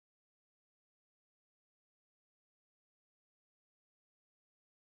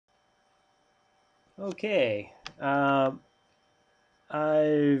Okay, I've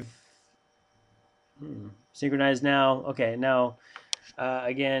synchronized now. Okay, now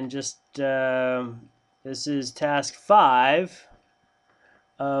again, just this is task 5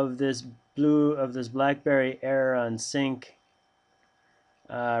 of this Blackberry Error on sync.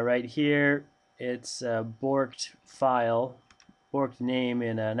 Right here, it's a borked file, borked name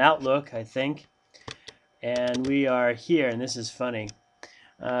in an Outlook, I think, and we are here, and this is funny.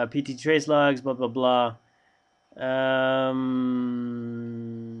 PT trace logs, blah blah blah.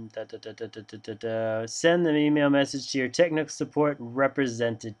 Send an email message to your technical support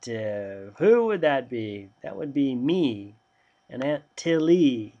representative. Who would that be? That would be me and Aunt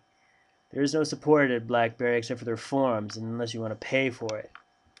Tilly. There is no support at BlackBerry except for their forums, unless you want to pay for it.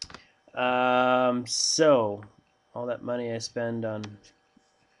 So all that money I spend on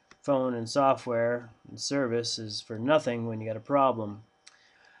phone and software and service is for nothing when you got a problem.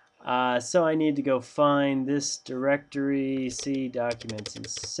 So I need to go find this directory, see documents and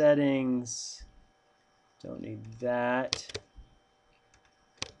settings. Don't need that.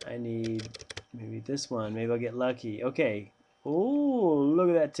 I need maybe this one. Maybe I'll get lucky. Okay. Oh, look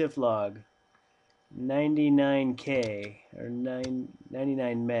at that TIFF log. 99K or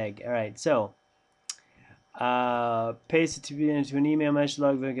 99 meg. All right, so paste it into an email message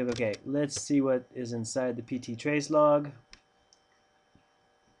log. Okay, let's see what is inside the PT trace log.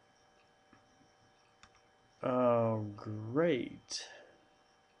 Oh, great.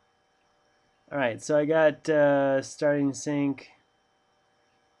 All right, so I got starting sync,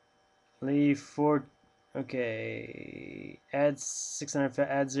 leave 4, okay, add 600,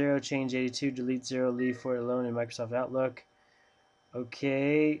 add 0, change 82, delete 0, leave 4 alone in Microsoft Outlook.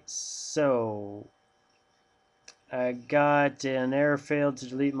 Okay, so I got an error, failed to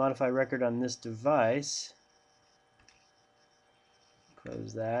delete modify record on this device.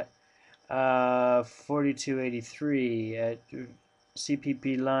 Close that. 4283 at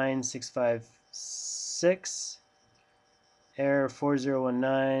CPP line 656. Error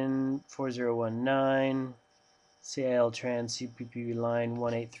 4019 CIL trans CPP line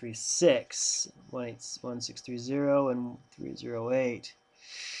 1836 1630 and 308.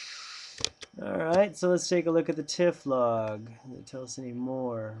 Alright, so let's take a look at the TIFF log. Does it tell us any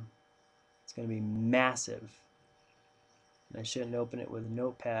more? It's going to be massive. And I shouldn't open it with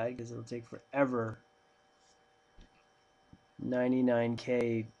Notepad because it'll take forever.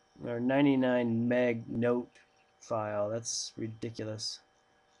 99K or 99 meg note file. That's ridiculous.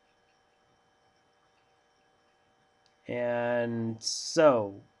 And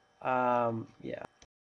so, yeah.